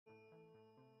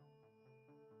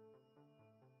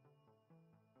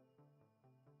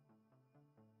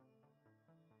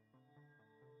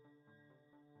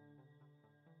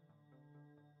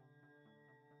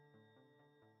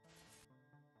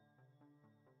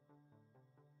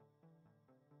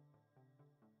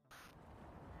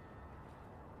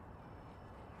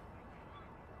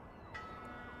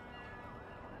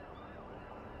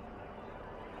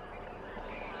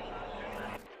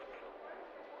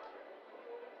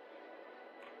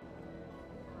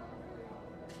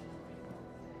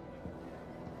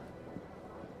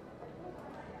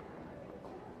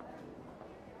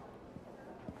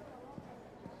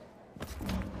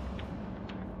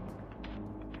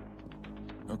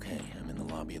Okay, I'm in the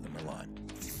lobby of the Merlot.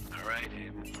 All right,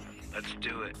 Aiden. Let's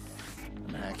do it.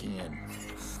 I'm hacking in.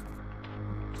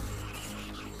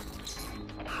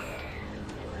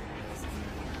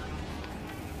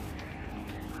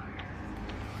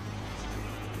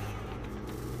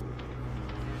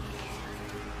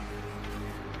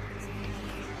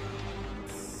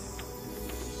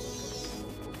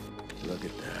 Look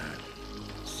at that.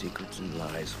 Secrets and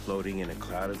lies floating in a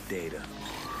cloud of data.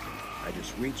 I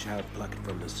just reach out, pluck it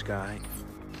from the sky,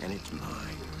 and it's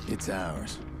mine. It's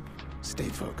ours. Stay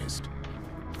focused.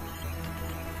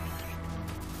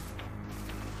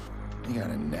 You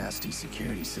got a nasty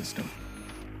security system.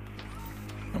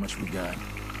 How much we got?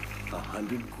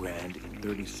 100 grand in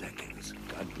 30 seconds.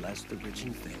 God bless the rich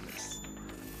and famous.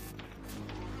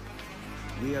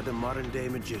 We are the modern-day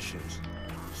magicians,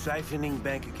 siphoning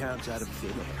bank accounts out of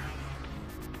thin air.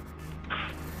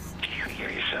 Can you hear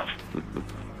yourself?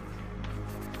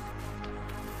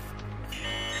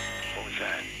 What was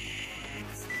that?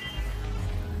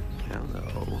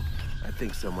 Hello. I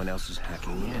think someone else is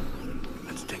hacking in.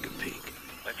 Let's take a peek.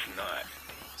 Let's not.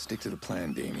 Stick to the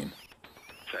plan, Damien.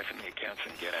 Siphon the accounts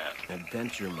and get out.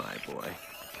 Adventure, my boy.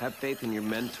 Have faith in your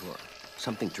mentor.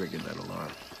 Something triggered that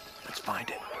alarm. Let's find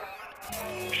it.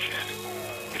 Shit.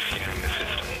 It's scanning the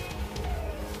system.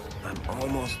 I'm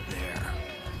almost there.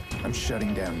 I'm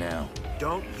shutting down now.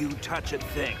 Don't you touch a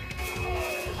thing.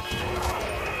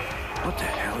 What the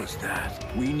hell is that?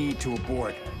 We need to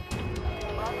abort.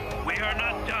 We are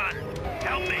not done.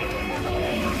 Help me.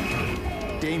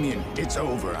 Damien, it's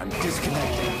over. I'm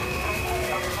disconnecting.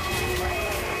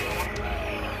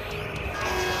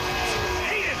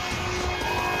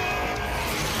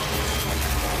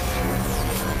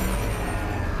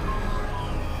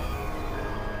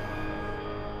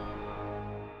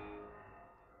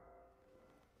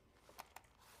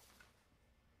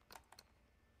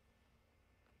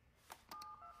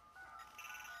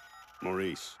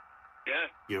 Maurice. Yeah?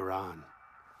 You're on.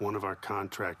 One of our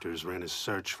contractors ran a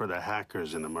search for the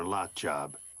hackers in the Merlot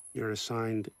job. You're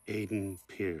assigned Aiden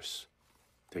Pierce.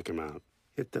 Take him out.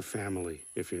 Hit the family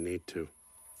if you need to.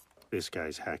 This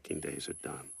guy's hacking days are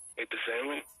done. Hit the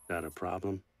family? Got a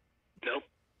problem? Nope.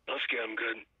 Husky, I'm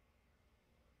good.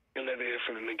 You'll never hear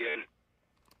from him again.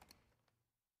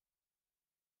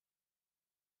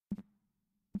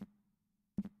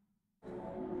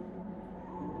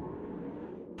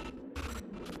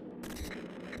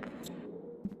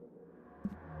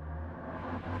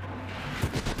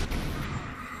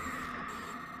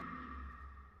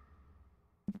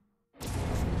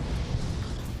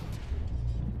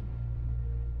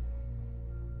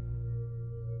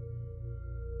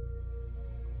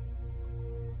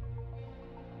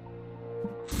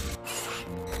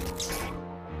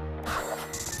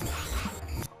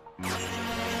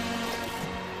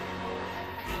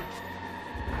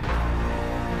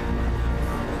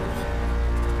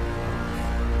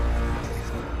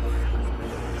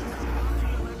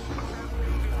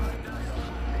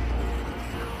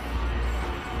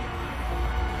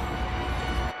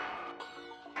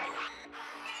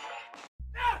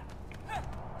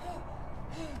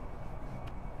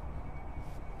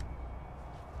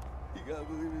 You gotta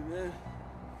believe me, man.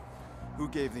 Who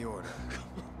gave the order?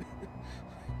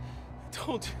 I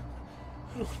told you.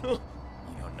 I don't know.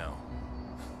 You don't know.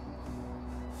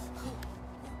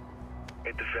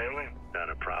 Hit the family? Got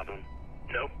a problem?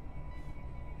 Nope.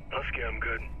 Husky, I'm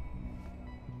good.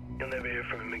 You'll never hear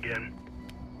from him again.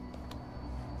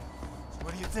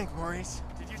 What do you think, Maurice?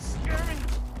 Did you scare me?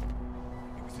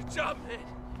 It was a job, man.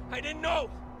 I didn't know.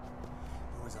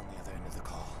 Who was on the other end of the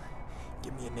call?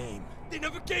 Give me a name. They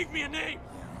never gave me a name.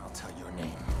 Yeah, I'll tell your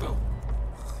name. Oh.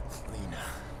 Lena.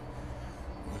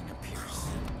 Lena Pierce.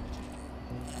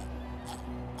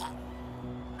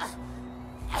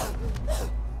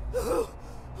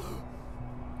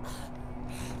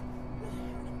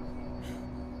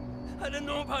 I didn't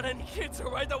know about any kids,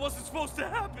 all right? That wasn't supposed to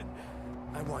happen.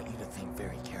 I want you to think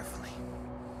very carefully.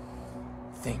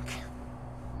 Think.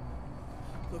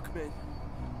 Look, man.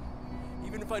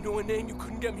 Even if I knew a name, you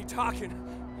couldn't get me talking.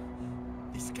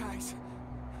 These guys...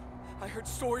 I heard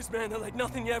stories, man, that like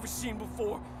nothing you ever seen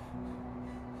before.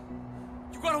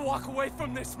 You gotta walk away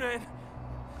from this, man.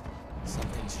 Some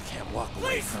things you can't walk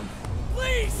away Please! from.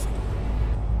 Please!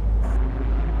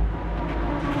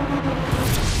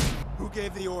 Who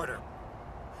gave the order?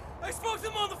 I spoke to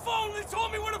them on the phone and they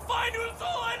told me where to find you. That's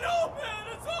all I know, man.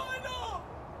 That's all I know.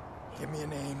 Give me a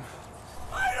name.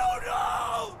 I don't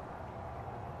know!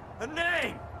 A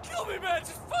name! Kill me, man.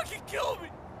 Just fucking kill me.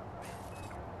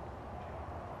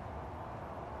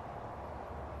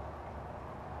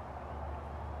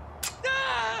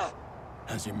 Ah!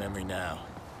 How's your memory now?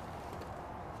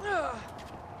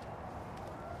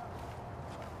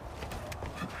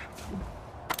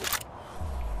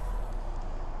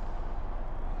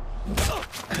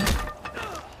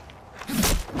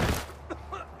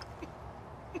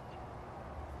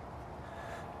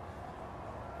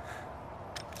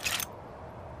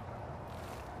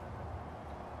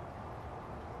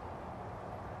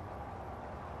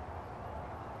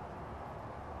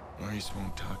 Maurice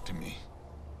won't talk to me,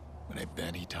 but I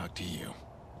bet he talked to you.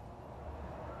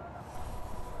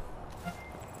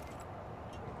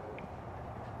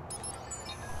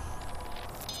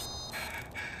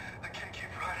 I can't keep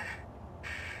running.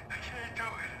 I can't do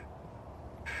it.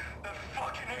 That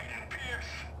fucking Aiden Pierce.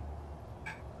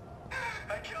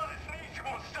 I killed his niece. He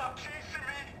won't stop chasing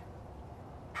me.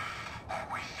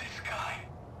 Where's this guy?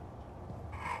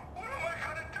 What am I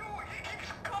gonna do? He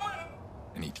keeps coming.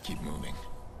 I need to keep moving.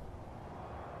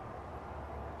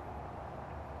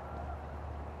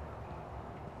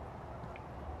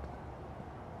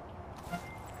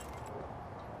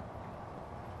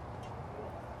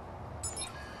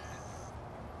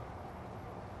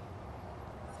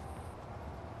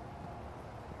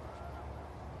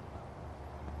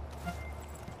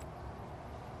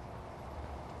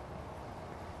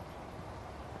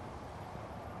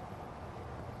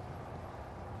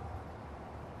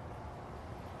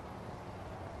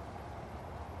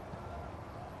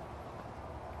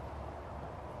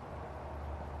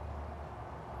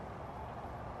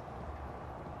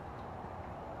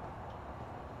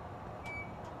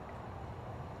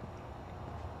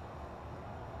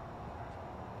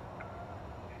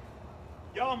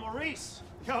 Yo, Maurice!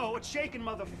 Yo, what's shaking,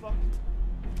 motherfucker?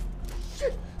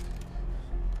 Shit!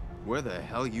 Where the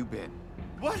hell you been?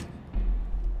 What?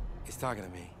 He's talking to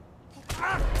me.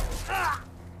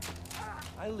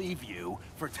 I leave you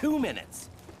for 2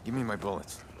 minutes. Give me my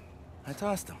bullets. I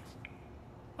tossed him.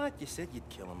 What? You said you'd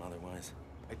kill him otherwise.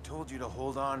 I told you to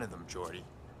hold on to them, Jordy.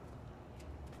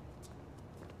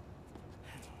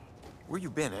 Where you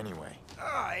been, anyway?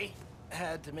 I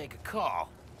had to make a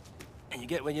call. And you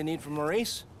get what you need from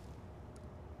Maurice?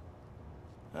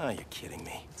 Oh, you're kidding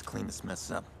me. Let's clean this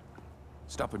mess up.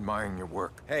 Stop admiring your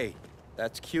work. Hey,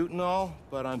 that's cute and all,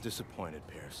 but I'm disappointed,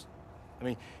 Pierce. I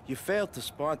mean, you failed to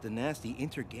spot the nasty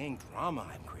inter-gang drama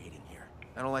I'm creating here.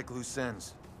 I don't like loose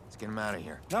ends. Let's get him out of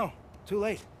here. No, too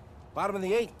late. Bottom of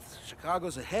the 8th.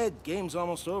 Chicago's ahead. Game's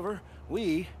almost over.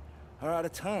 We are out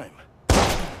of time.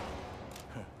 Nice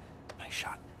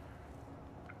shot.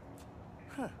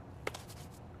 Huh.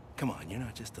 Come on, you're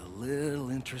not just a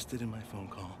little interested in my phone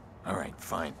call? All right,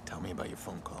 fine. Tell me about your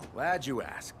phone call. Glad you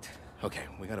asked. Okay,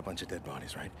 we got a bunch of dead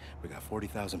bodies, right? We got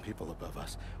 40,000 people above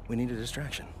us. We need a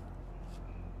distraction.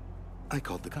 I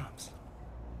called the cops.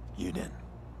 You did?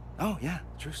 Oh, yeah,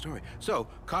 true story. So,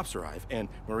 cops arrive, and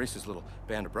Maurice's little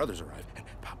band of brothers arrive, and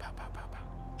pow, pow, pow, pow,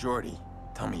 pow. Jordy,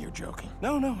 tell me you're joking.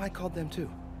 No, I called them too.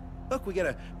 Look, we get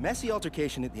a messy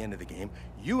altercation at the end of the game.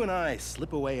 You and I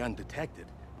slip away undetected.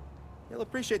 You'll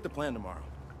appreciate the plan tomorrow.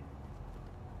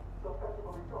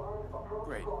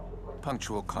 Great.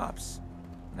 Punctual cops.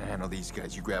 Now handle these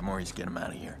guys. You grab Maurice, get him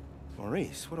out of here.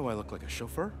 Maurice, what do I look like, a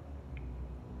chauffeur?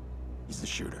 He's the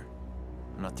shooter.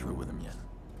 I'm not through with him yet.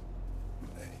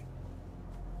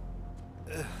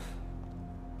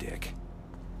 Dick.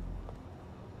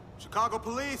 Chicago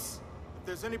police, if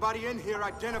there's anybody in here,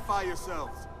 identify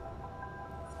yourselves.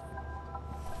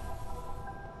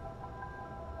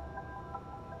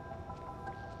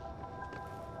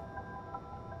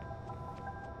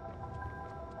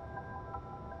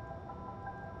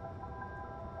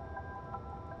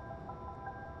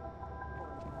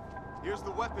 Here's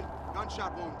the weapon.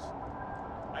 Gunshot wounds.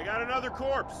 I got another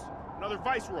corpse. Another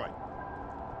viceroy.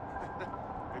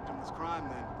 Victimless crime,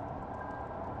 then.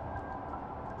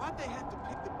 Why'd they have to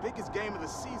pick the biggest game of the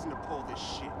season to pull this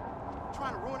shit?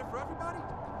 Trying to ruin it for everybody?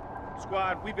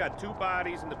 Squad, we've got 2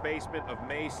 bodies in the basement of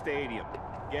May Stadium.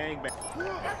 Gangbang.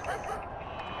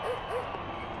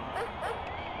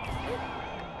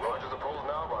 Rogers opposed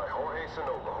now by Jorge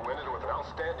Sonova, who ended with an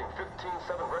outstanding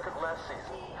 15-7 record last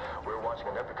season. We're watching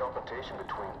an epic confrontation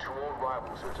between 2 old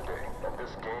rivals here today, and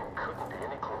this game couldn't be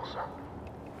any closer.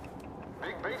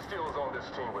 Big base steals on this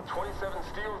team with 27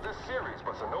 steals this series,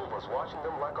 but Sonova's watching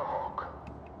them like a hawk.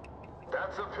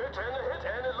 That's a pitch and a hit,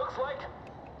 and it looks like,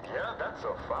 yeah, that's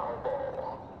a foul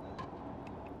ball.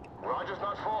 Rogers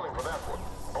not falling for that one.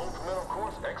 Both men, of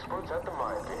course, experts at the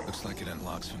mind game. Looks like it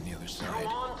unlocks from the other 2 side.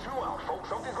 on, 2 out, folks.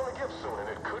 Something's gonna give soon, and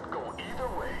it could go either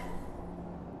way.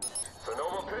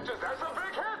 Sonova pitches, that's a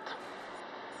big hit!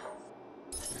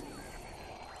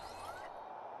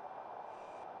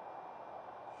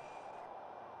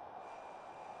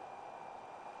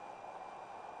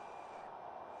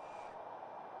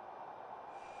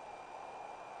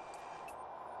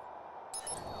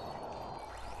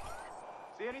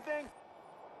 anything?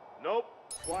 Nope.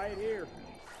 Quiet here.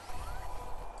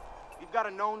 We've got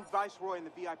a known viceroy in the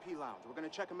VIP lounge. We're gonna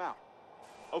check him out.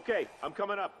 Okay, I'm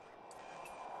coming up.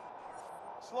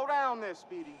 Slow down there,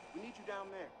 Speedy. We need you down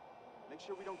there. Make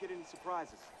sure we don't get any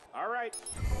surprises. All right.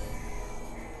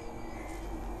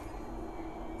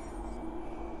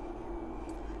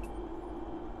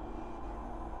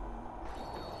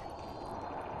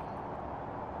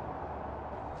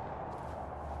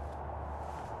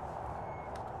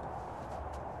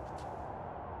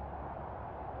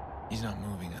 He's not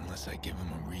moving unless I give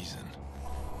him a reason.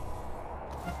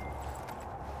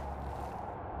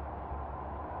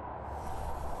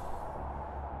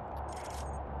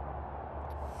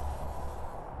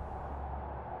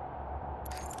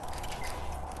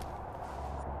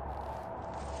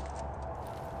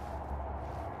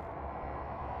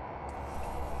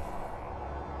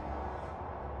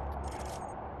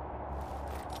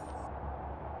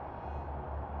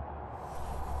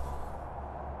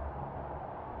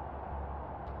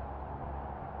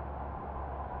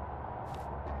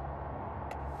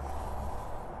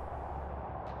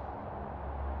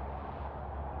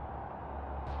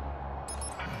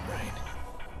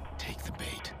 Take the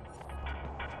bait.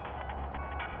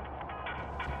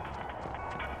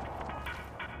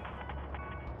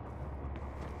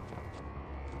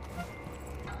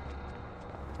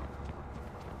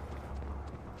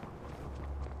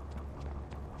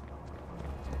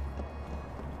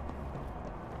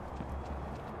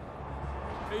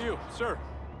 Hey, you, sir.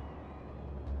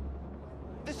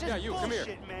 This is you, come here.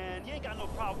 bullshit, man. You ain't got no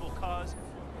probable cause.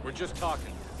 We're just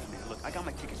talking. Hey, man, look, I got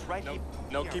my tickets right here.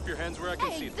 No, keep your hands where I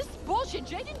can see them. This is bullshit.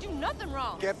 Jay didn't do nothing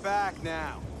wrong. Get back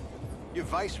now. You're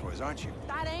viceroys, aren't you?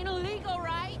 That ain't illegal,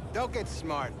 right? Don't get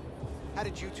smart. How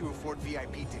did you two afford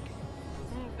VIP ticket?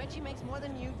 Bet she makes more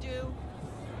than you do.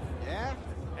 Yeah?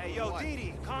 Hey, yo, What?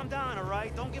 Didi, calm down, all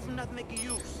right? Don't give him nothing to make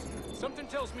use. Something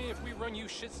tells me if we run you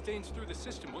shit stains through the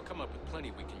system, we'll come up with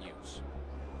plenty we can use.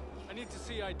 I need to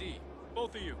see ID.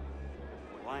 Both of you.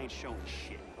 Well, I ain't showing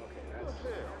shit. Okay, that's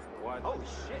it. What? Holy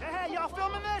shit. Hey, y'all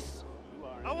filming this?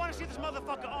 I want to see this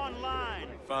motherfucker online.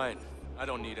 Fine. I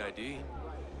don't need ID.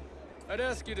 I'd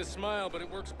ask you to smile, but it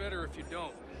works better if you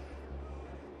don't.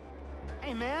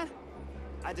 Hey, man.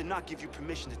 I did not give you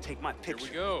permission to take my picture.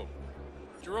 Here we go.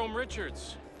 Jerome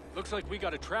Richards. Looks like we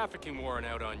got a trafficking warrant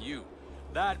out on you.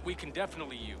 That we can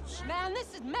definitely use. Man,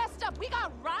 this is messed up. We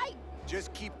got right.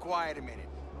 Just keep quiet a minute.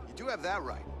 You do have that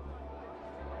right.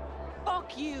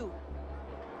 Fuck you.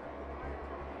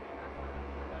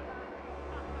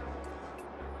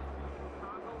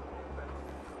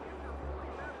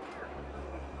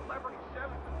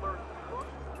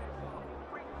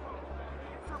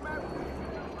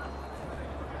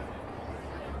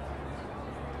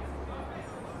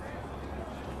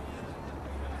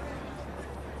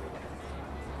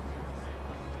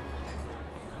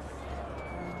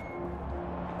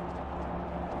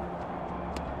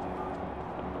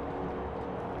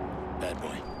 Bad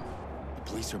boy. The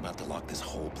police are about to lock this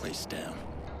whole place down.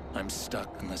 I'm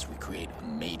stuck unless we create a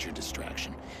major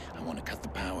distraction. I want to cut the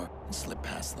power and slip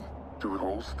past them. To the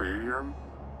whole stadium?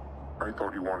 I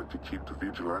thought you wanted to keep the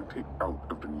vigilante out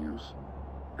of the news.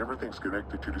 Everything's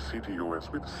connected to the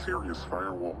CTOS with a serious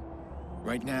firewall.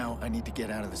 Right now, I need to get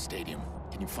out of the stadium.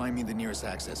 Can you find me the nearest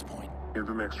access point? In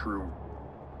the next room.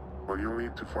 But you'll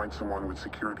need to find someone with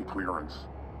security clearance.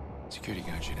 Security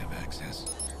guard should have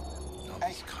access. All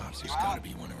these cops, there's gotta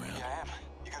be one around. Yeah, I am.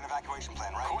 You got an evacuation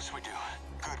plan, right? Of course we do.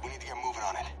 Good, we need to get moving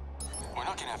on it. We're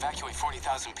not gonna evacuate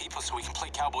 40,000 people so we can play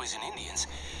cowboys and Indians.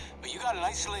 But you got an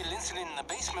isolated incident in the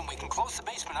basement, we can close the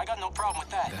basement. I got no problem with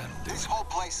that. This whole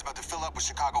place is about to fill up with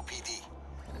Chicago PD.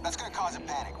 That's gonna cause a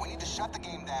panic. We need to shut the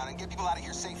game down and get people out of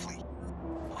here safely.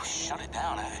 Oh, shut it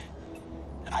down,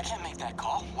 I can't make that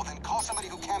call. Well, then call somebody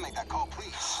who can make that call,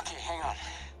 please. Okay, hang on.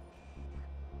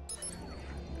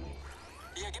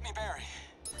 Yeah, get me Barry.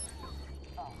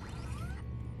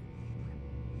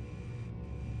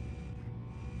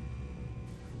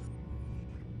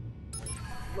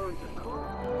 Learn to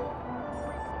call.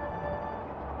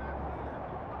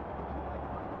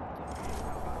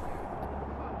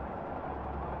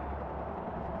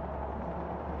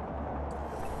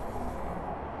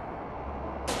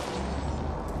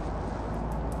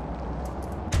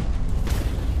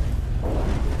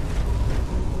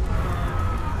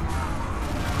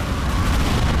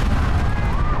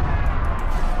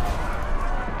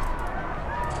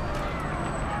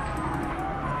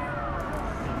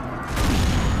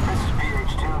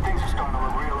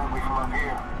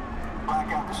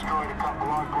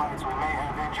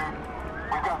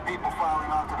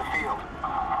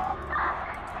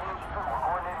 We're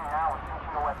coordinating now with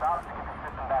CTOS ops to get the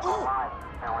system back online.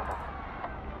 Bear with us.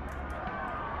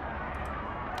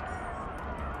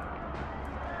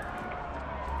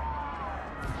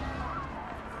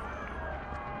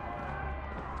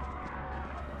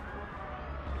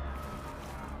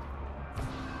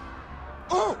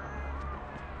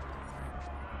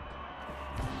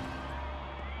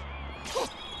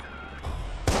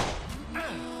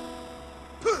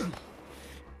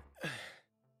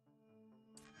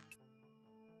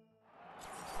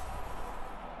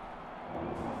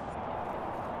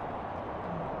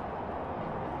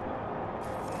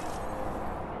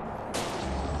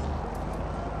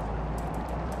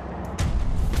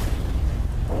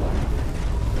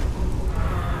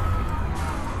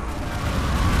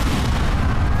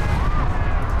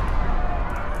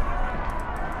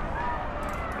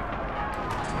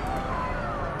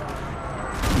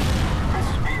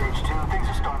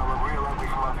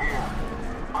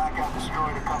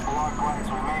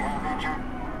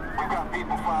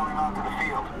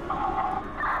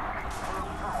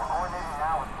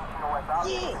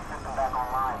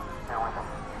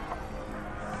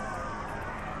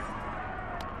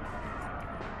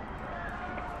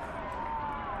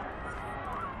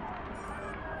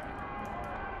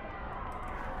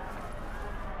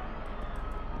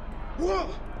 Whoa!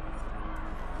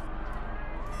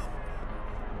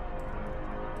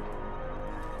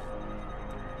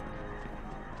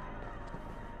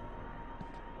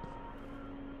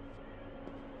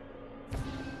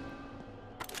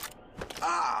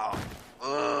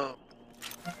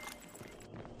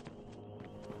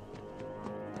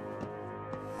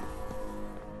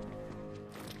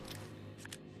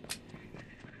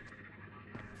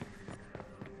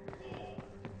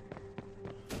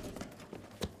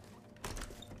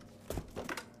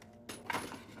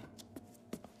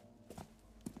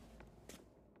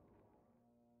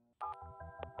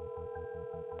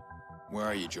 Where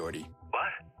are you, Jordy?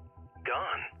 What?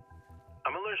 Gone.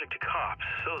 I'm allergic to cops,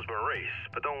 so's Maurice,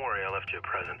 but don't worry, I left you a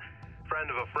present.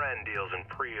 Friend of a friend deals in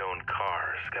pre-owned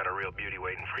cars. Got a real beauty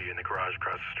waiting for you in the garage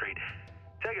across the street.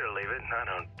 Take it or leave it, I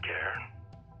don't care.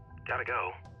 Gotta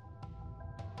go.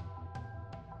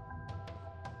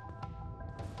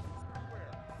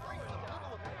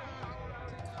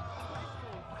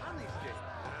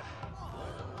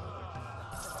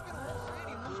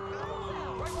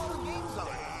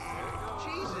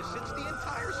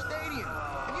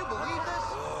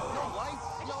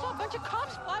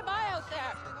 Cops fly by out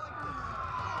there.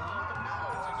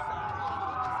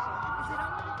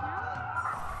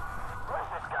 Where's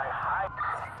this guy hide?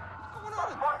 What's going on? Where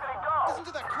the fuck did he go? Listen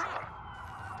to that crowd.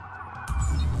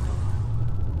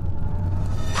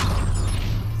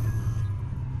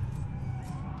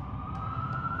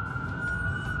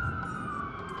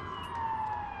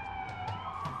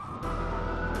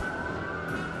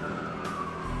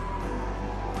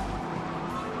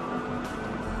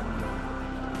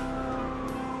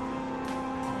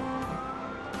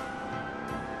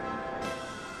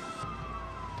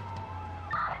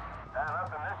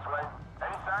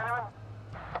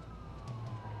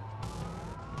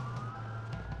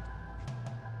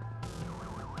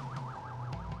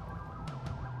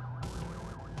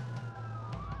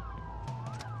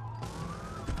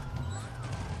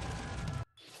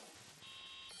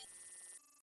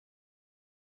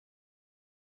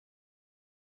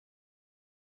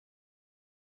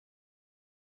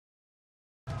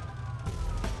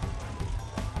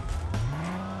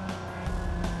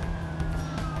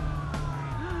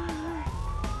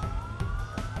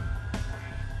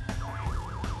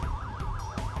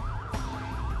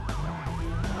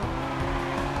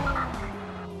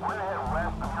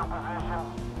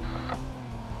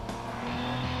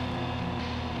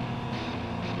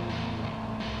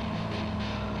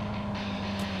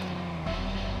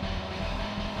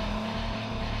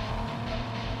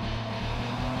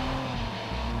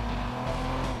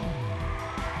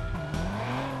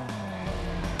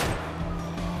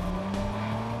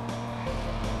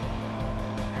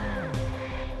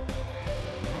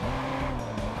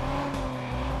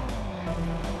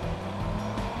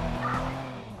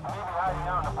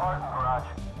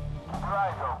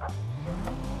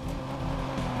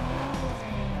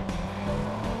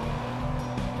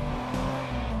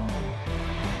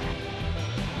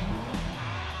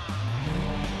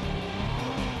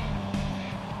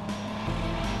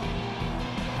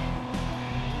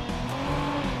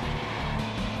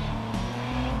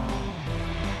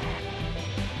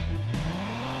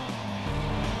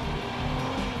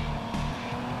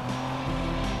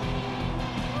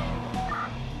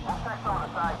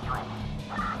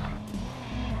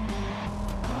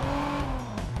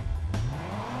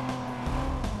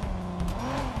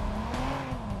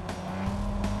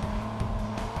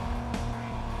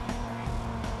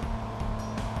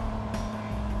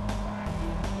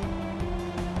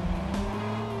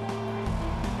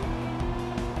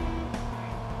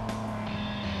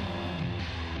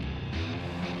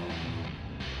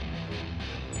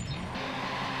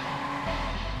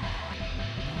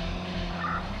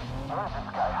 Where's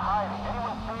this guy hiding?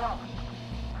 Anyone see him?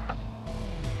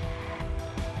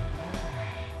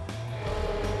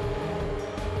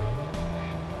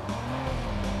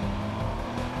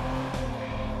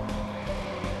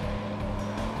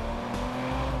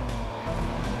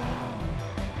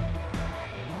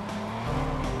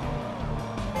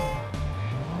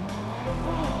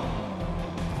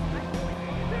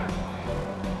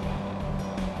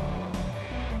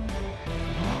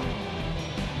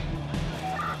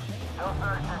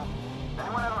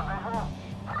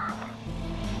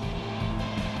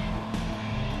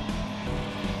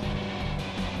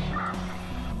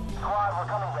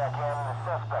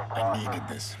 I needed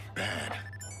this bad.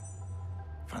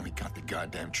 Finally got the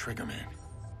goddamn trigger man.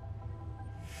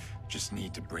 Just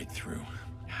need to break through.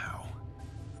 How?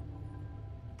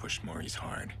 Push Maurice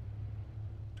hard.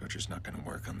 Torture's not gonna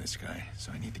work on this guy,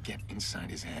 so I need to get inside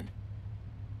his head.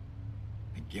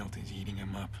 The guilt is eating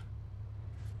him up.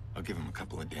 I'll give him a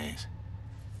couple of days.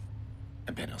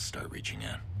 I bet he'll start reaching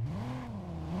out.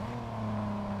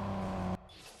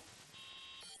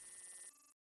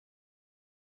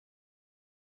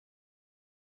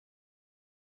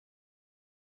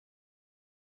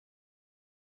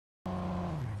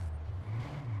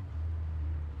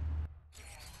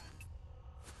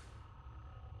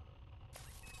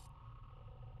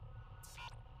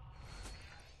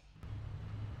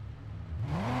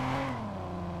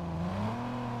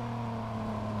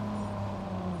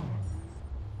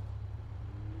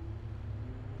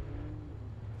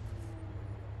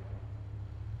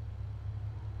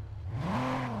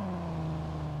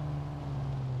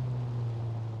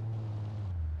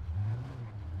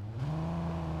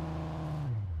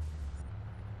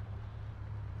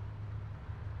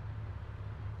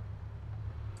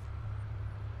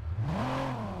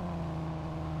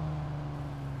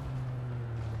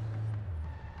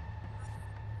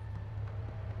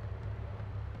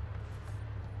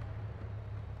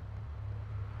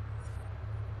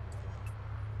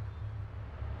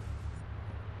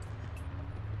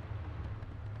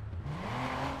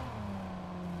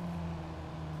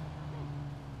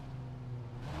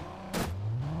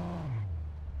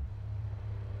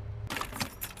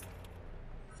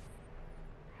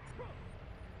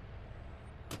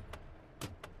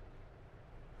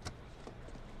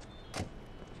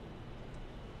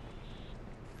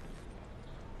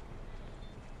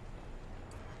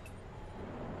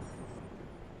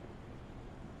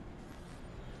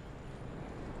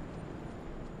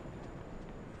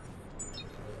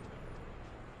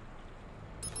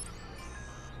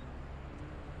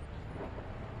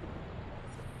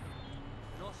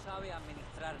 Sabe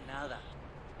administrar nada.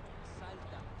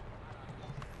 Salta.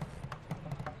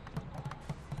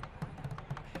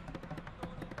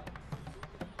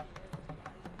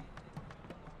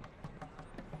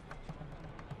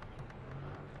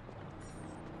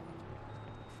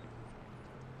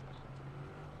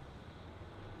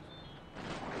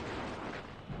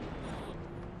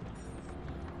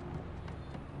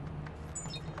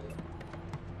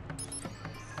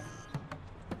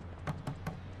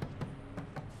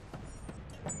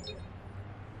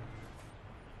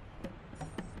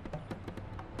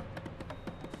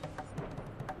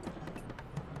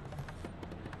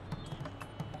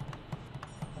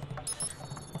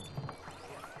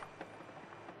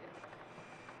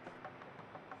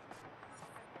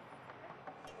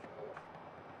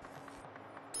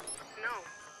 No,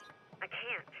 I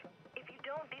can't. If you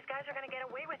don't, these guys are gonna get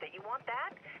away with it. You want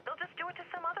that? They'll just do it to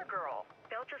some other girl.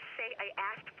 They'll just say I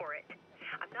asked for it.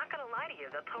 I'm not gonna lie to you.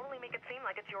 They'll totally make it seem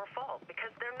like it's your fault because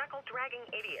they're knuckle-dragging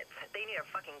idiots. They need a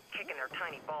fucking kick in their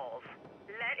tiny balls.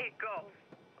 Let it go,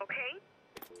 okay?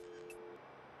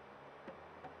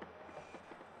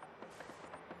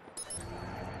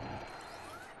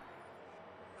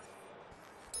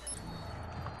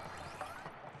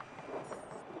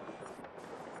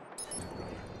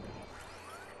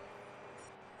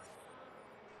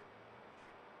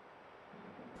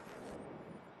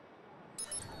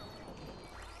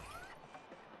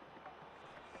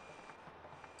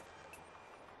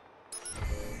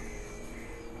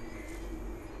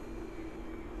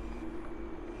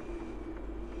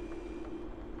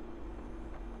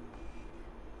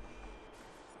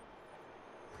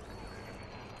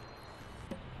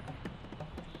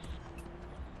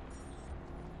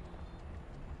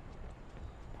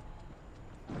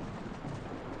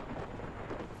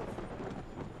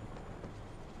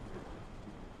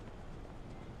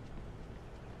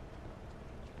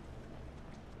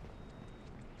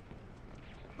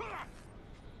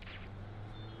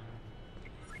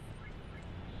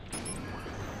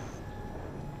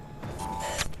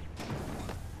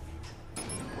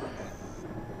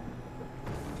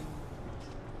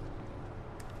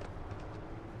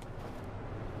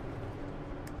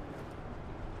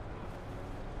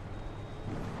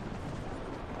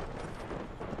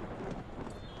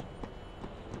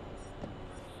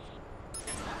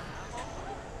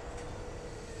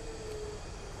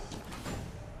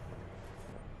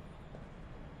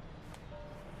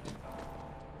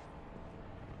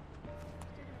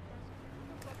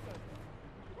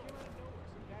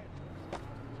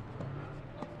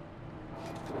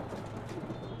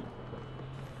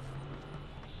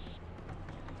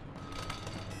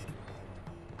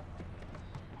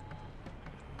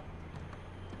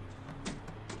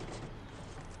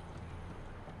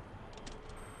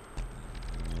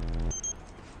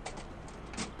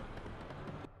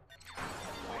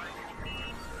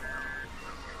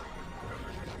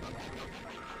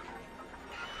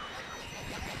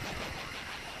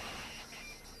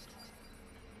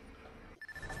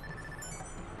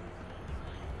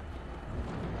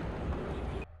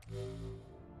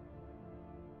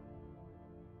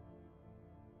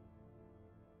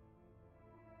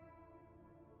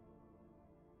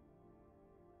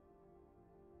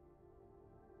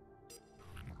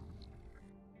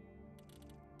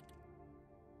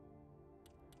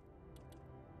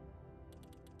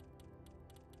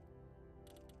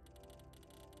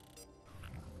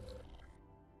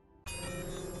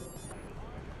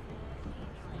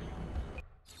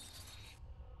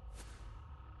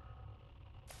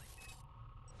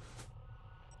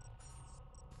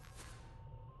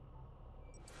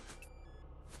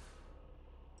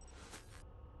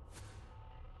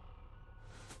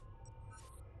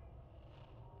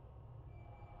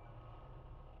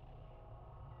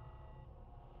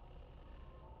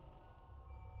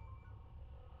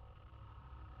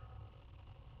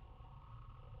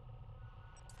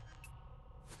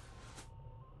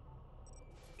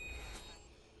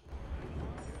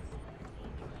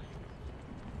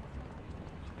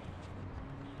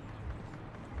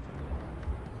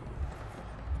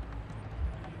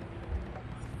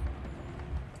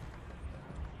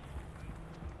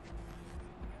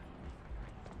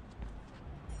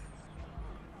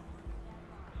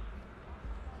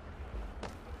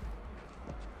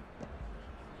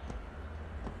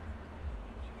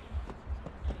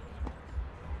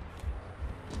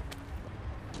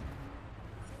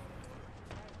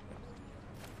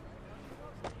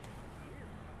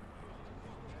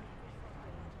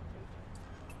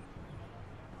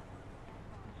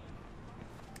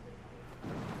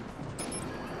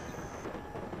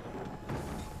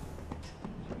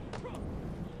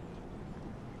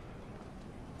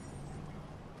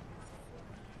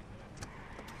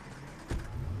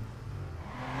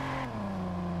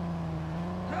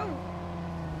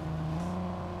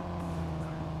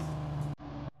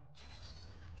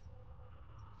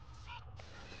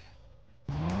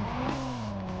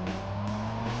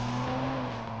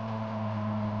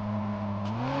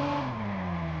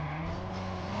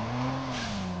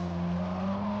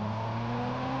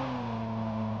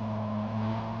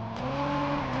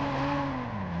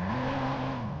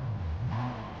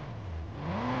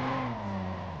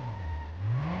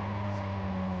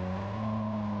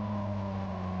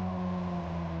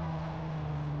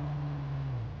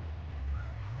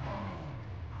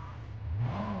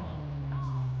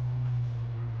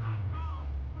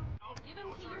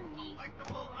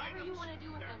 Whatever you want to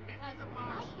do with them, because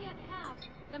I can't have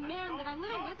the man that I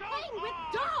live with playing with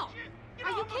dolls.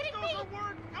 Are you kidding me?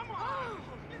 Come on. Oh,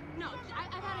 no,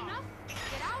 I've had enough.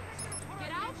 Get out.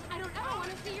 Get out. I don't ever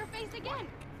want to see your face again.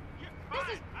 This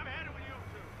is... I'm headed with you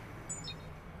two.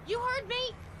 You heard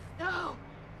me? No.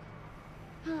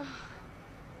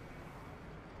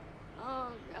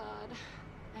 Oh, God.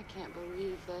 I can't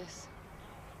believe this.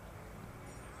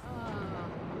 Oh, I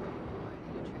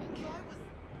need a drink.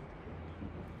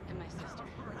 And my sister. God,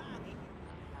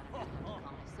 I'm gonna have to call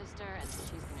my sister, and then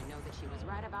she's gonna know that she was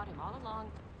right about him all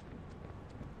along.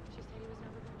 She said he was an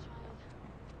overgrown child.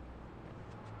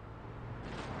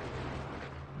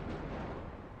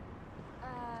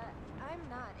 I'm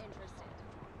not interested.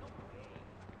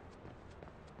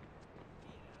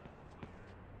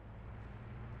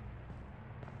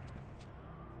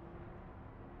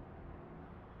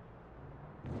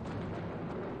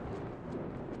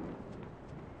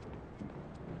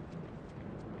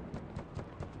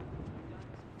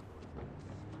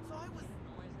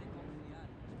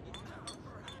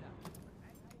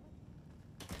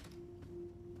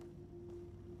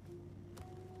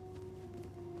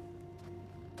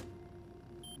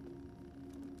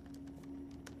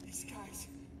 These guys,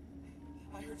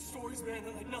 I heard stories, man,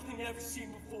 that like nothing you ever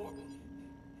seen before.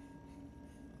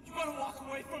 You gotta walk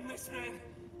away from this, man.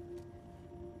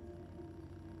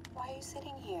 Why are you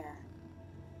sitting here?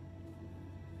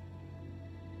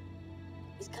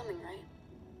 He's coming, right?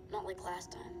 Not like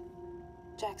last time.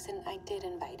 Jackson, I did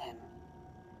invite him.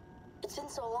 It's been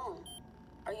so long.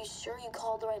 Are you sure you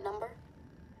called the right number?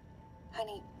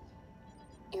 Honey,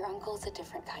 your uncle's a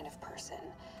different kind of person.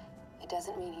 It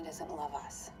doesn't mean he doesn't love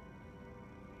us.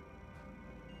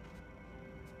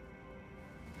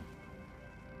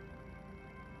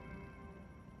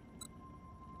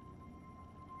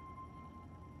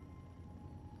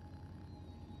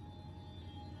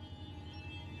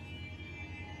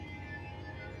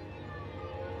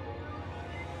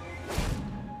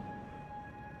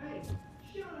 Hey,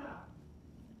 shut up.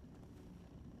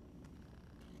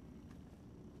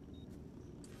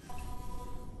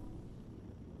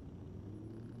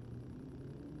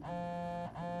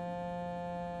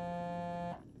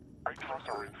 I trust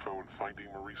our info in finding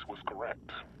Maurice was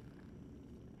correct.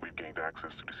 We've gained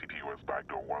access to the CTOS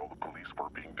backdoor while the police were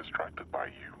being distracted by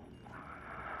you.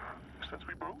 Since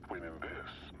we both win in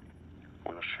this,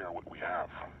 we'll share what we have.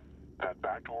 That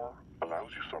backdoor allows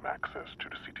you some access to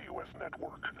the CTOS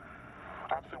network.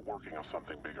 I'm still working on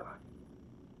something bigger.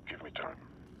 Give me time.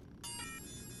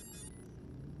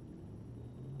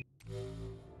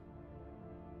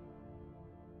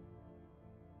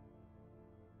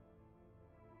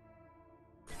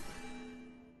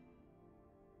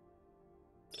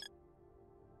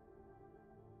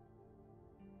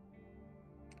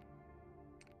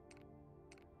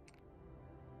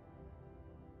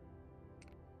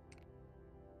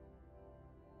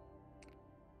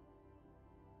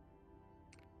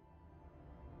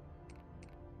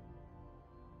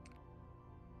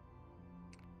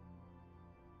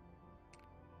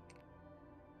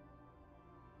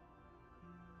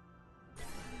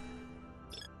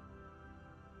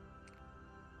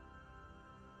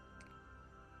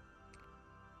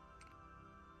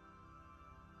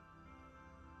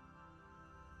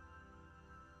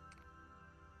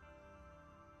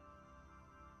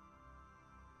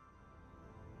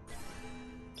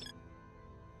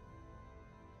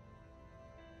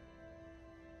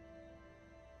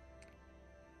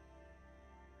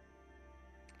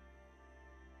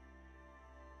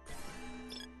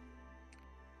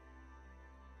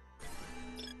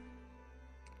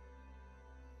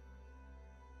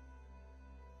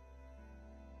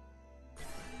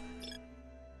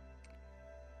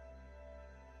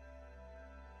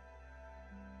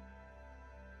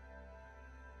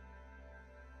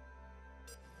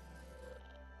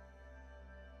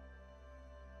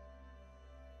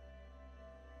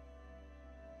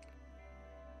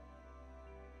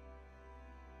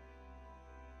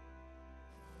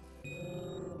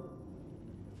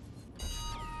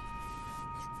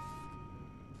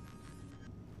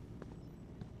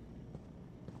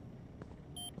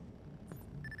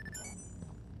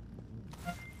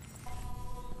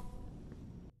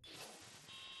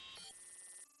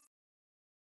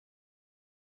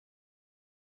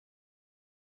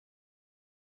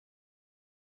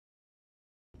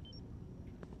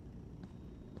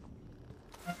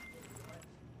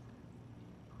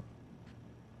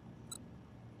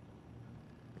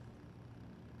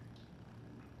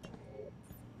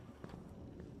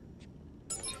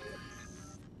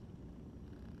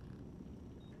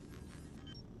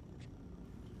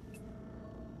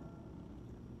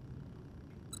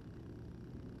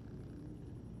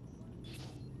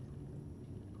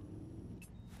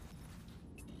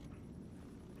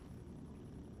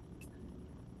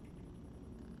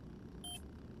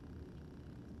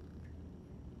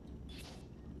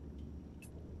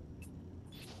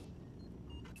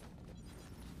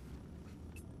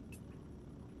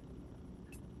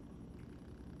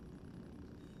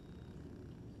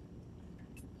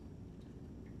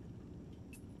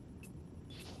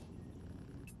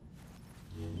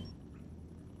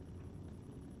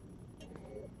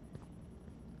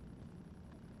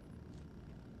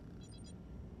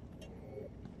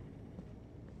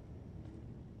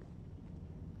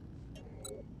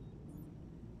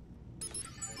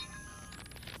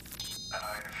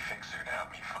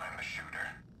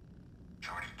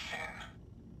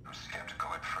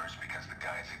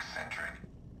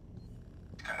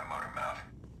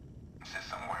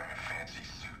 fancy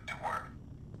suit to work.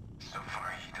 So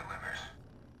far, he delivers.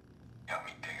 Help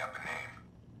me dig up a name.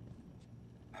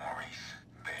 Maurice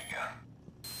Vega.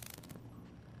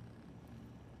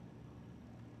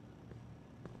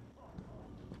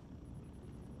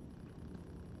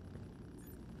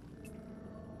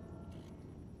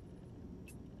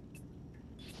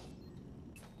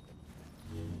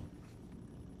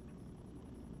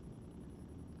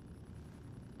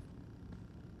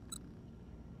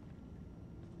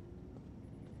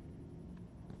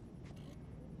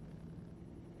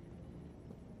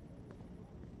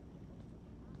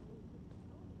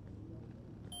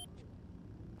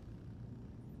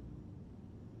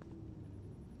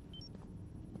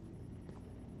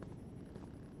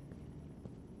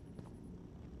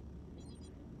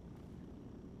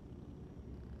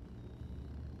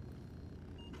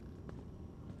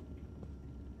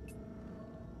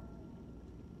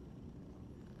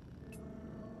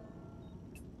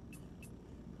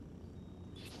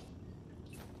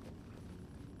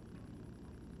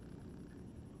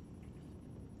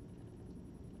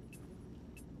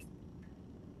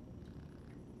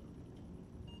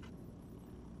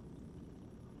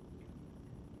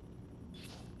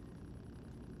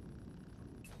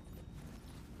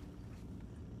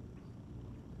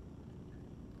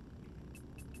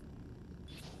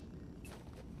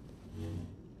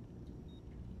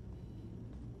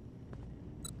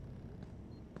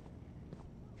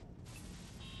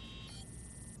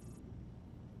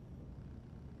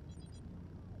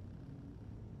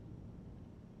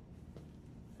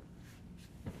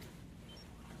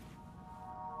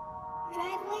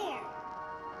 Drive where?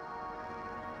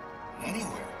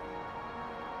 Anywhere.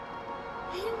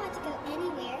 I don't want to go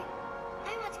anywhere.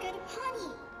 I want to go to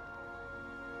Pawnee.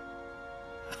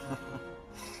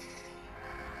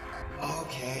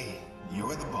 Okay,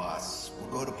 you're the boss. We'll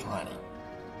go to Pawnee.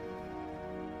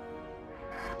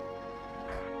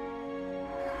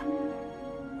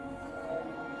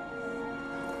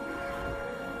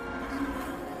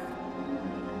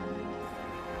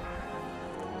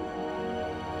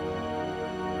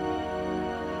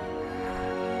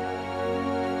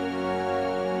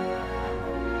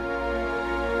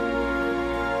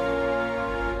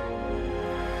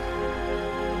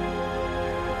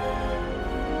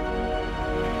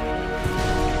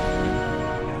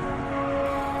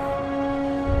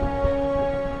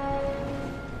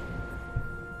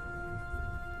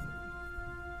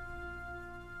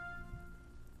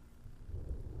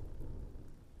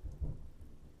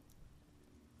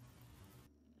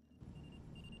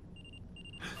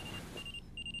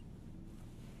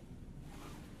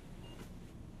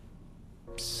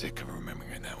 Sick of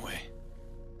remembering her that way.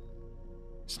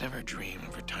 It's never a dream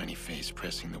of her tiny face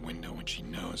pressing the window when she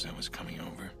knows I was coming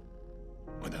over.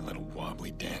 Or that little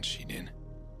wobbly dance she did.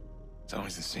 It's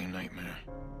always the same nightmare.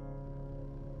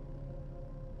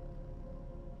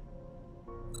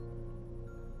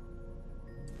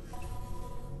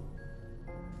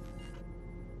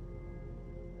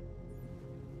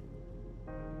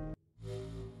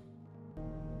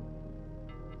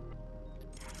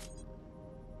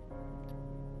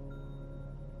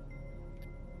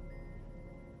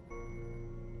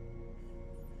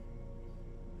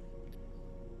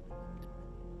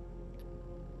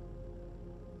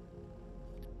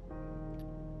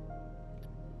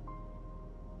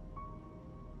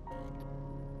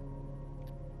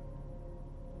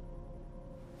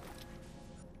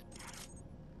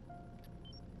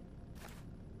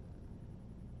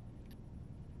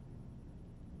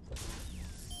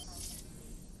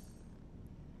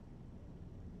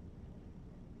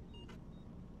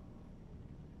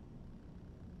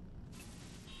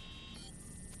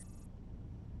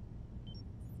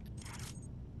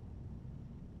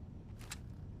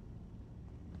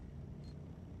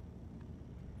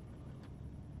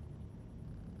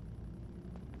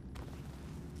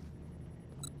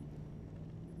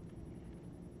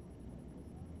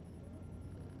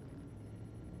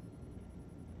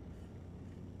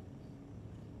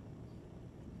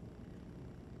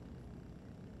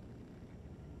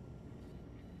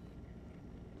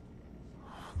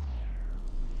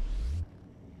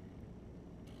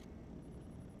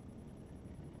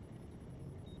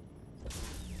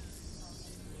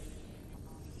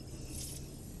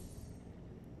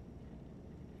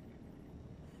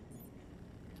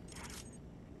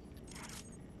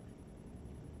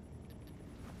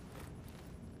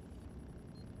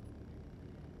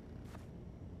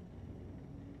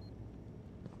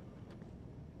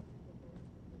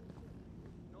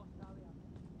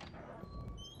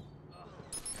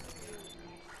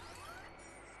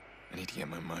 I need to get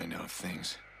my mind off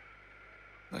things.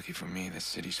 Lucky for me, this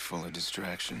city's full of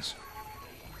distractions.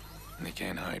 And they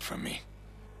can't hide from me.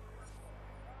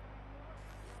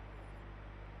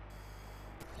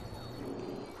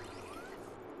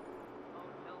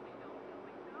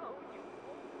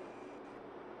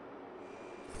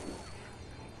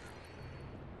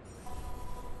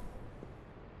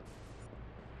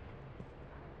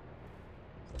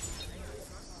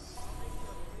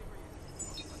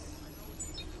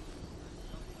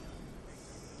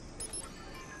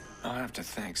 I'll have to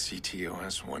thank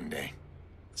CTOS one day.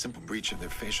 Simple breach of their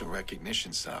facial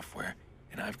recognition software,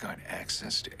 and I've got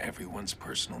access to everyone's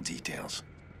personal details.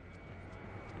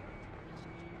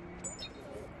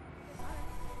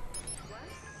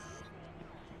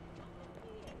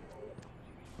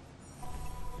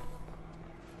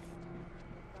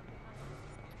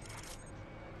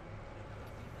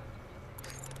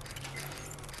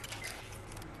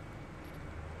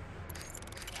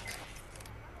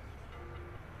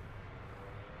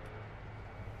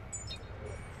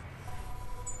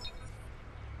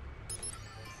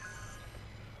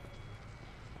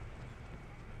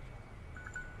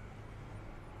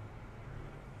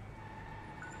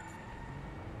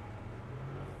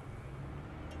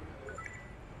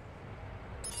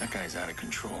 That guy's out of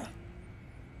control.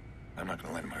 I'm not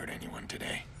gonna let him hurt anyone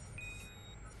today.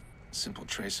 Simple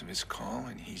trace of his call,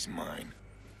 and he's mine.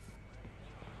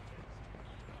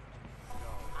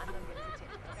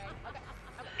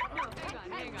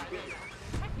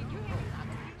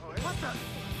 What the?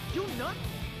 You nuts?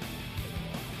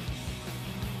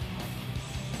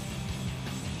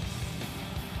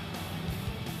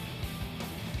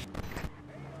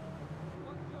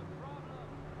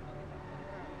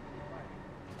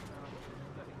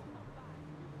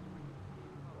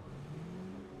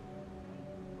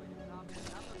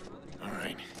 All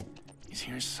right, he's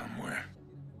here somewhere.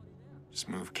 Just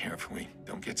move carefully,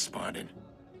 don't get spotted.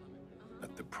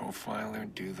 Let the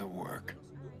profiler do the work.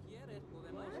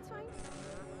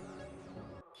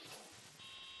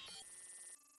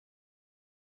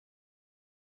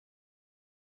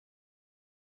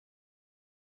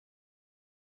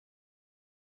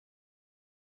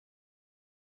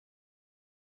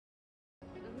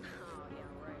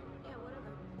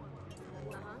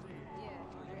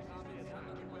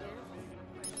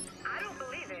 I don't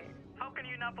believe it. How can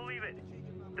you not believe it?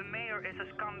 The mayor is a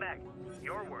scumbag.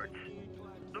 Your words.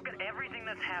 Look at everything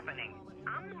that's happening.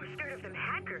 I'm more scared of them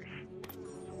hackers.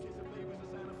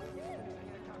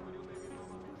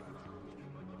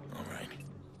 All right,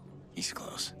 he's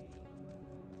close.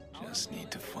 Just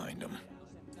need to find him.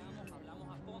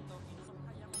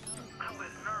 I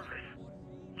was nervous.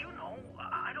 You know,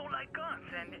 I don't like guns,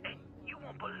 and you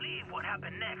won't believe what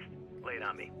happened next. Lay it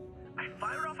on me. I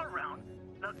fire off a round,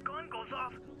 the gun goes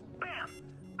off, bam!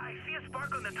 I see a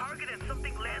spark on the target and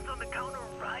something lands on the counter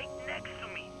right next to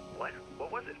me. What?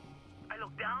 What was it? I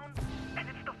look down, and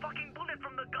it's the fucking bullet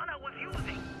from the gun I was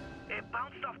using. It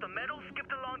bounced off the metal,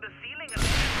 skipped along the ceiling, and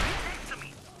landed right next to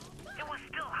me. It was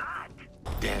still hot.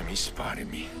 Damn, he spotted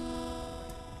me.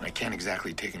 I can't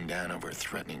exactly take him down over a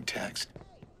threatening text.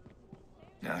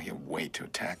 Now he'll wait to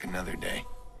attack another day.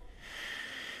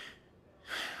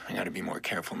 I gotta be more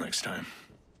careful next time.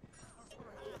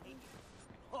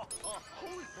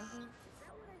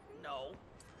 No.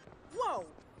 Whoa!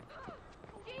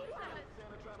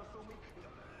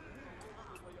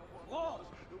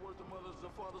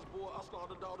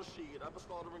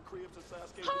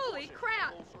 Holy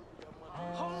crap!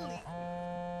 Holy.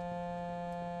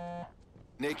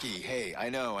 Nikki, hey, I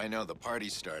know, the party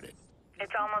started.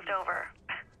 It's almost over.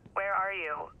 Where are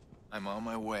you? I'm on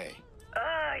my way.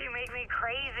 Ugh, you make me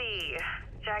crazy.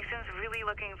 Jackson's really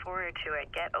looking forward to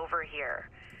it. Get over here.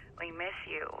 We miss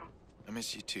you. I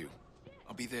miss you too.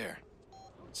 I'll be there.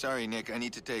 Sorry, Nick, I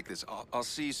need to take this. I'll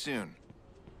see you soon.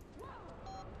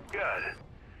 Good.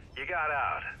 You got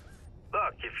out.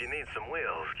 Look, if you need some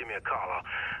wheels, give me a call.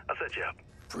 I'll set you up.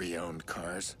 Pre-owned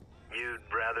cars? You'd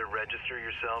rather register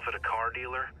yourself at a car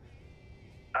dealer?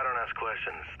 I don't ask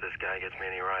questions. This guy gets me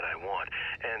any ride I want.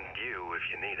 And you, if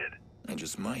you need it. I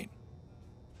just might.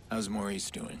 How's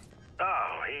Maurice doing?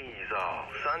 Oh, he's all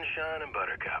sunshine and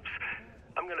buttercups.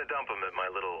 I'm gonna dump him at my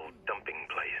little dumping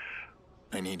place.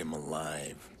 I need him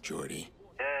alive, Jordy.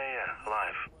 Yeah,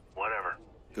 alive. Whatever.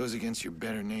 Goes against your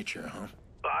better nature, huh?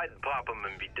 I'd pop him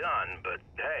and be done, but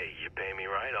hey, you pay me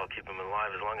right, I'll keep him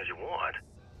alive as long as you want.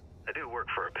 I do work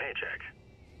for a paycheck.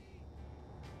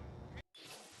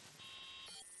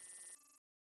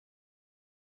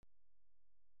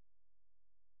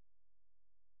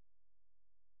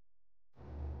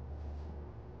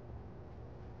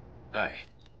 Hi.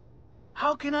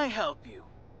 How can I help you?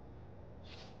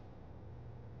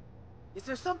 Is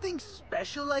there something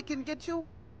special I can get you?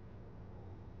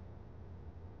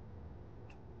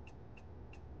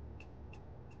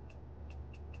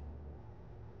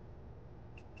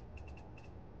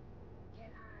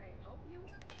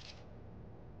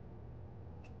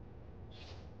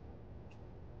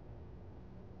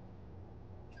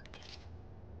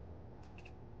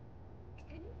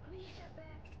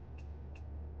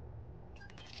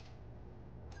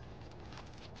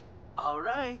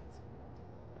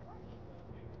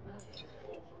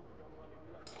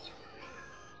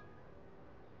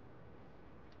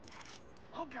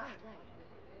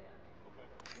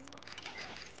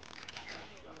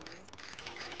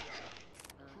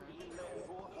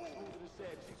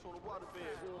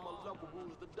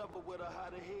 devil with a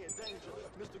hot head, danger.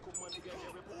 Mystical money gang,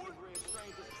 everybody red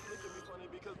strangers. Look at me funny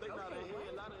because they not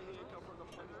ahead. A lot of head come from the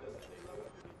money that say they love me.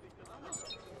 They think that I'm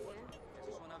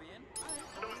 ¿Eso suena bien?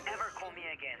 Don't ever call me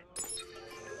again.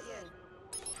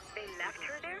 They left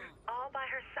her there all by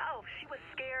herself. She was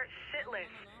scared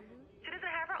shitless. She doesn't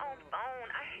have her own phone.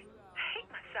 I hate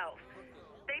myself.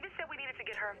 David said we needed to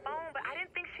get her a phone, but I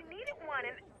didn't think she needed one.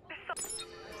 And there's so...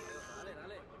 Dale,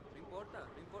 dale. No importa,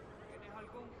 no importa. ¿Tienes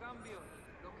algún cambio?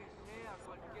 Lo que sea,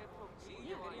 cualquier poquito. Sí,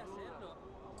 yo quería hacerlo.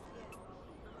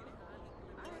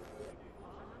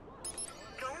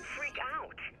 Don't freak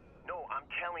out. No, I'm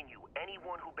telling you,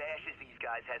 anyone who bashes these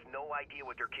guys has no idea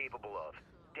what they're capable of.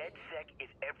 DedSec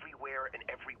is everywhere and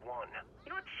everyone.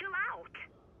 You know what? Chill out.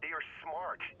 They are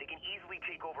smart. They can easily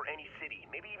take over any city,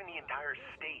 maybe even the entire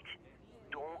state.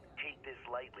 Don't take this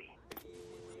lightly.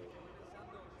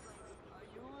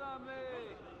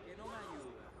 Ayúdame. Que no me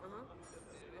ayuda.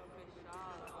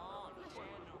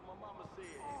 my mama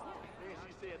said. Then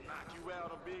she said, knock you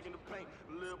out, I'm big in the paint.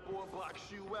 Little boy box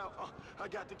you out. I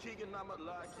got the key and I'ma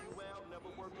lock you out. Never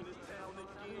work in this town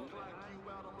again. Clock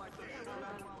you out, I'm like the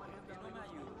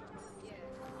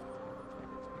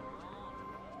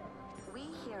We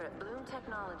here at Bloom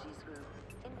Technologies Group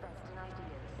invest in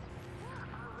ideas.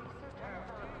 Our research and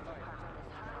development department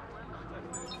is hard at work on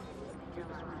new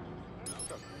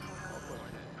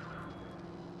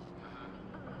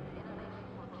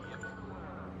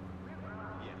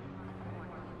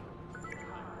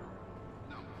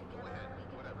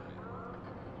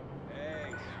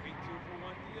Hey, sweet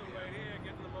 2-for-1 deal right here.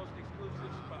 Getting the most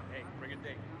exclusive spot. Hey, bring a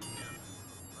date.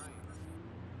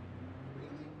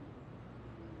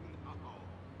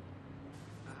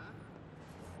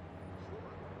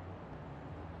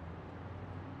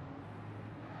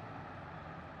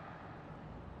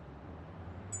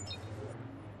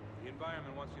 The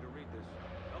environment wants you to read this.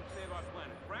 Help save our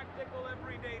planet. Practical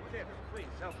everyday tips. Please,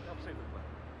 help save the planet.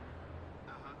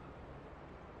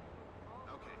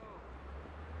 Okay.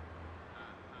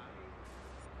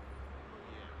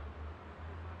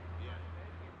 Yeah.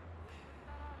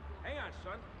 Hang on,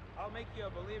 son. I'll make you a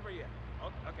believer yet.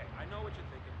 Okay, I know what you're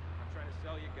thinking. I'm trying to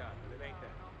sell you God, but it ain't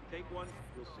that. Take one,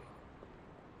 you'll see.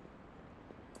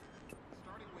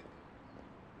 Starting with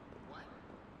what?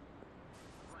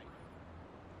 Right.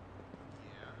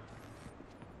 Yeah.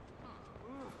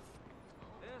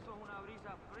 Eso es una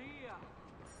brisa fría.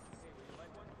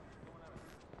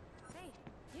 Hey,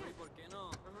 Yeah. ¿Y por qué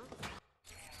no?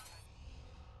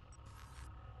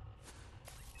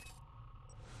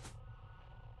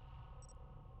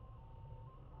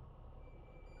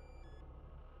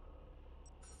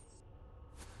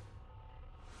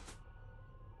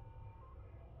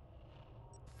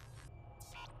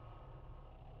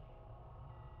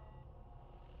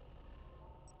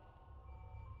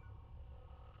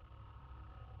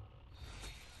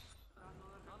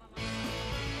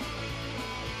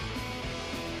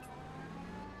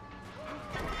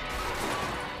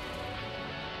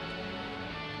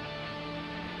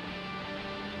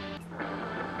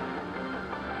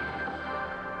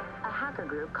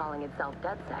 Group calling itself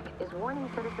DedSec is warning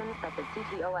citizens that the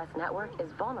CTOS network is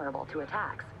vulnerable to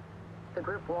attacks. The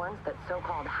group warns that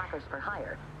so-called hackers for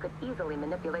hire could easily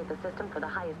manipulate the system for the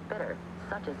highest bidder,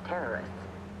 such as terrorists.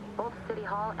 Both City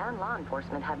Hall and law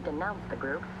enforcement have denounced the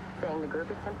group, saying the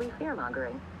group is simply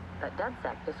fear-mongering. But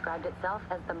DedSec described itself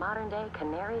as the modern-day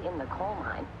canary in the coal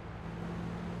mine.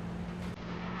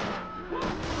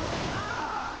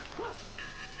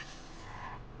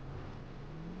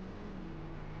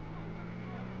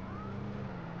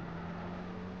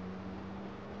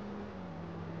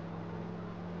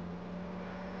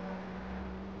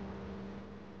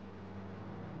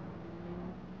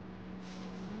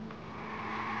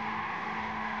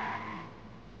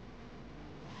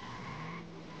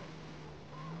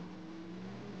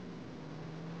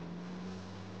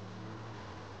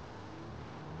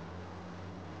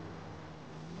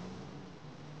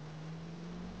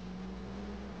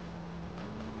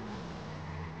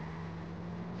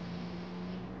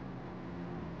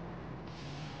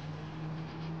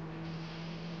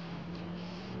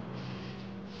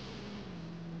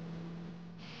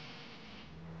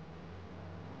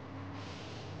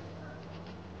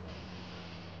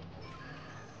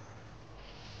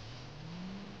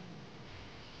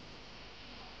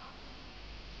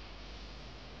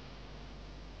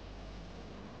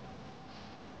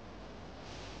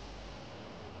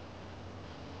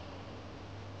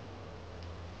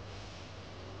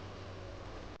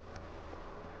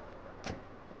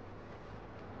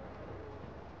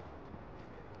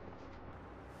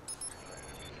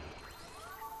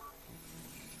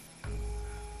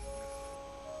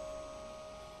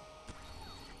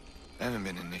 I haven't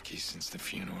been to Nikki's since the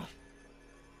funeral.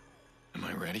 Am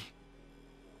I ready?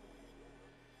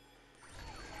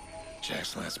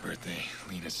 Jack's last birthday,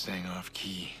 Lena sang off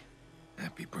key.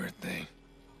 Happy birthday.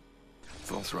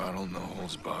 Full throttle, no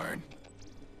holds barred.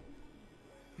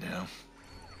 Now,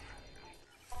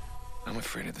 I'm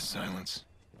afraid of the silence.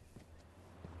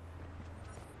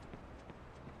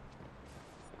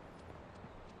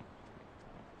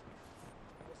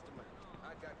 What's the matter?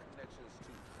 I got connections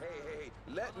too. Hey,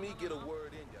 let me get a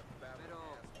word in, you babbling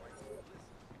ass white.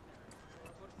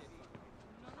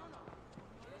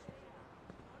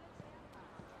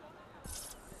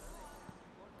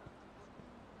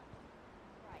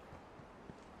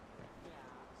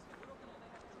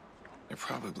 They're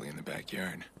probably in the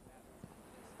backyard.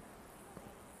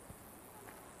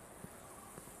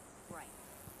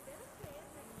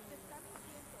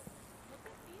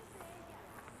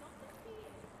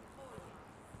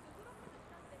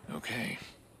 Okay.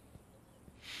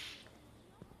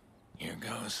 Here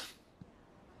goes.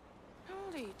 How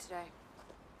old are you today?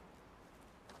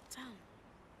 10.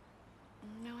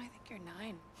 No, I think you're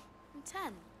 9. I'm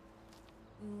 10.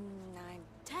 9.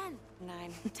 10.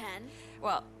 9. 10?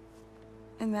 Well,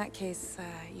 in that case,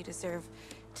 you deserve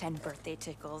 10 birthday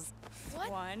tickles. What?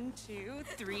 1, 2,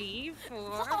 3, 4,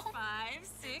 Whoa. 5,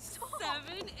 6,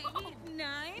 7, 8,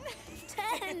 9.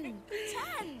 10.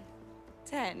 10.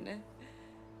 10.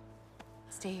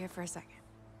 Stay here for a second.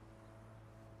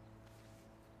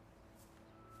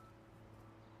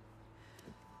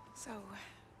 So,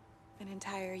 an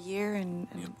entire year and...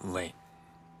 Late.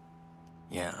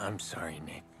 Yeah, I'm sorry,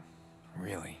 Nick.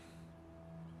 Really.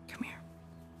 Come here.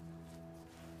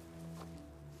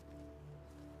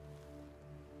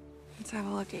 Let's have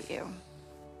a look at you.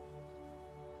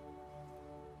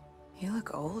 You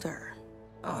look older.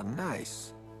 Oh,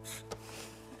 nice.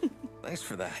 Thanks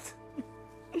for that.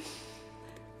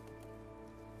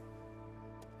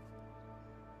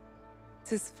 It's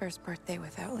his first birthday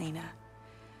without Lena.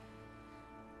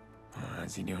 Oh,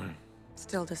 how's he doing?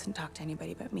 Still doesn't talk to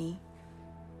anybody but me.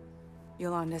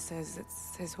 Yolanda says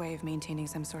it's his way of maintaining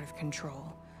some sort of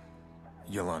control.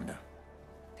 Yolanda.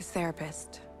 His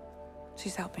therapist.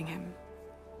 She's helping him.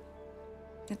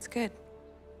 It's good.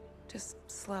 Just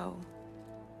slow.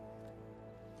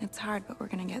 It's hard, but we're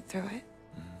gonna get through it.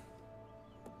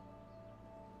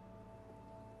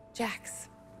 Jax.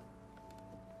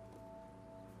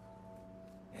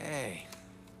 Hey.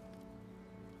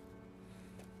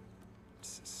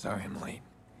 Sorry I'm late.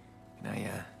 Can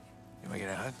I get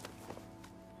a hug?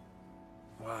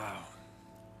 Wow.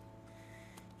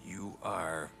 You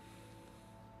are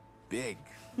big.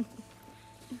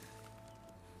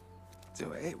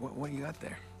 So, hey, what do you got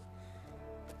there?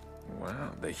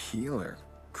 Wow, the healer.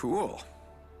 Cool.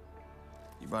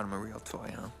 You brought him a real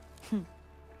toy, huh? Why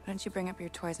don't you bring up your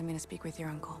toys? I'm gonna speak with your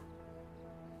uncle.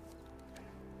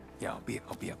 Yeah,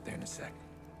 I'll be up there in a sec.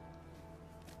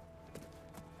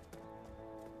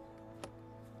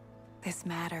 This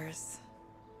matters.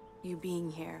 You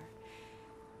being here.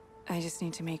 I just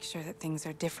need to make sure that things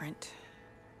are different.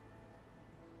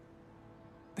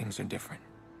 Things are different.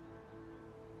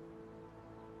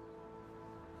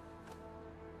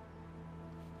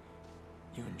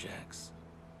 You and Jax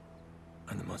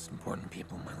are the most important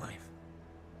people in my life.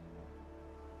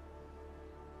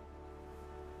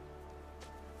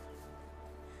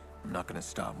 I'm not gonna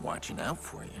stop watching out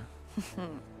for you.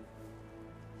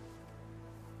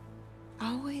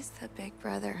 Always the big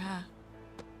brother, huh?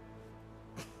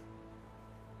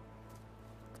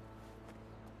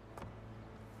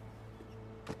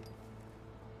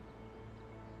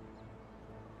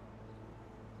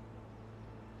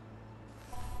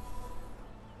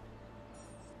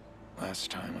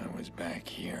 Last time I was back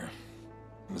here,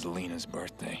 it was Lena's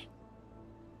birthday.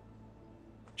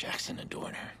 Jackson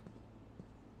adored her.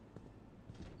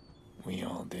 We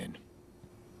all did.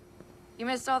 You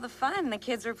missed all the fun. The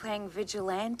kids were playing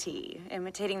vigilante,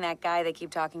 imitating that guy they keep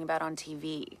talking about on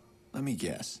TV. Let me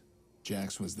guess.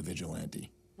 Jax was the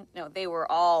vigilante. No, they were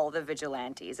all the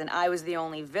vigilantes, and I was the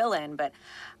only villain, but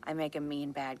I make a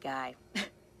mean bad guy.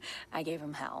 I gave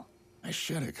him hell. I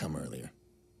should have come earlier.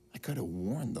 I could have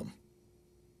warned them.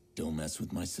 Don't mess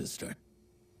with my sister.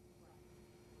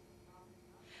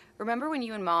 Remember when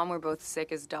you and Mom were both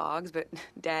sick as dogs, but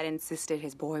Dad insisted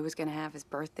his boy was gonna have his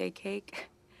birthday cake?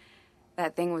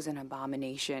 That thing was an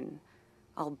abomination.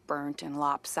 All burnt and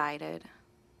lopsided.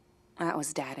 That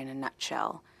was Dad in a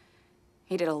nutshell.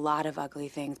 He did a lot of ugly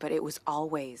things, but it was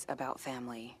always about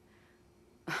family.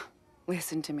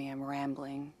 Listen to me, I'm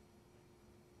rambling.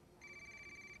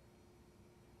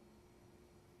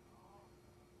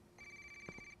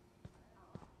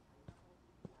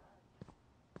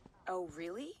 Oh,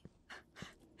 really?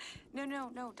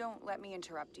 No, don't let me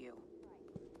interrupt you.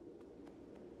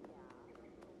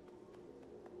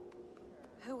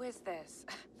 Who is this?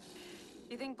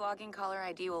 You think blogging caller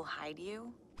ID will hide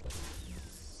you?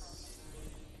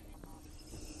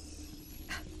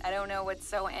 I don't know what's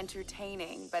so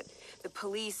entertaining, but the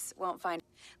police won't find...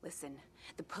 Listen,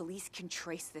 the police can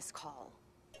trace this call.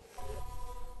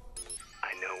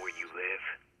 I know where you live.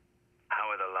 How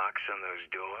are the locks on those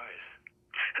doors?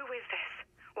 Who is this?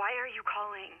 Why are you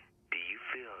calling? Do you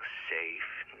feel safe,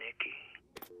 Nikki?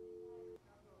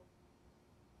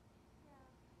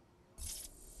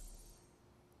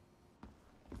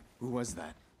 Who was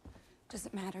that?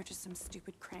 Doesn't matter, just some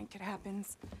stupid crank. It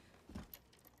happens.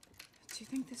 Do you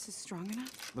think this is strong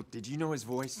enough? Look, did you know his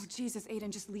voice? Oh, Jesus,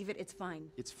 Aiden, just leave it. It's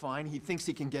fine. It's fine. He thinks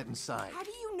he can get inside. How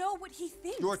do you know what he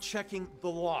thinks? You're checking the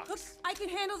locks. Look, I can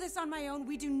handle this on my own.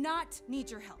 We do not need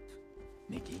your help.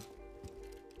 Nikki,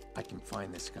 I can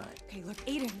find this guy. Okay, look,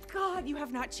 Aiden, God, you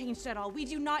have not changed at all. We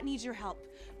do not need your help.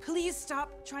 Please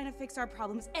stop trying to fix our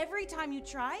problems. Every time you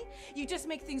try, you just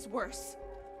make things worse.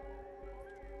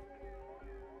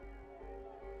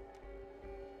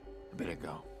 I better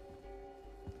go.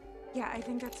 Yeah, I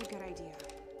think that's a good idea.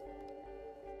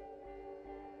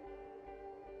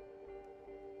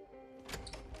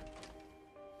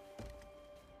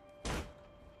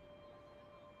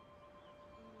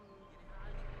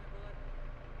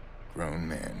 Grown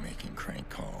man making crank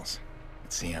calls.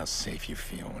 Let's see how safe you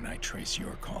feel when I trace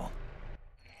your call.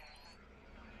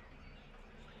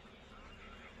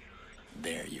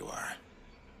 There you are.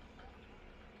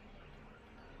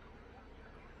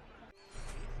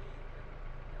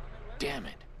 Damn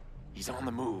it. He's on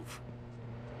the move.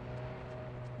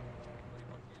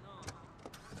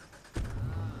 I've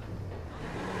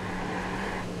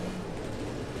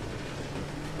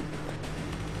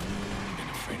been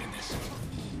afraid of this.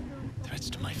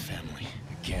 Threats to my family.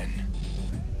 Again.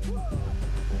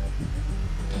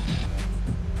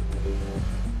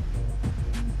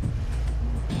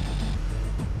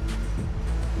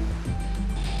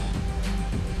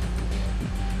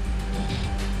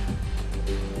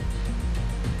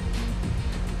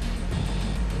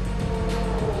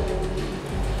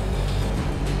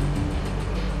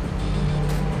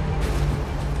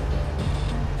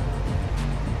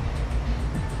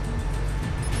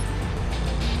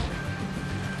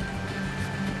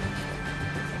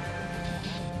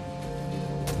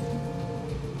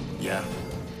 Yeah.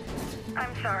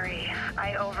 I'm sorry.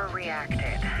 I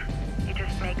overreacted. You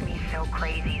just make me so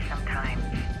crazy sometimes.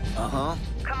 Uh-huh.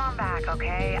 Come on back,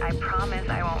 okay? I promise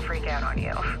I won't freak out on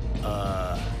you.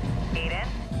 Aiden?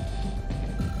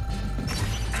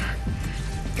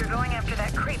 You're going after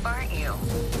that creep, aren't you?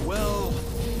 Well...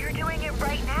 You're doing it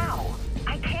right now.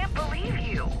 I can't believe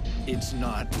you. It's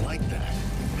not like that.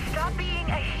 Stop being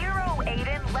a hero,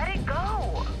 Aiden. Let it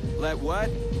go. Let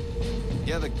what?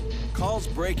 Yeah, the call's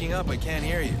breaking up. I can't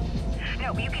hear you.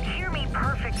 No, you can hear me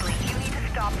perfectly. You need to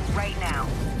stop right now.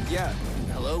 Yeah.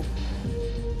 Hello?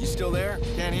 You still there?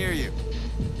 Can't hear you.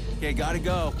 Okay, gotta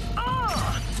go.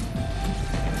 Ugh!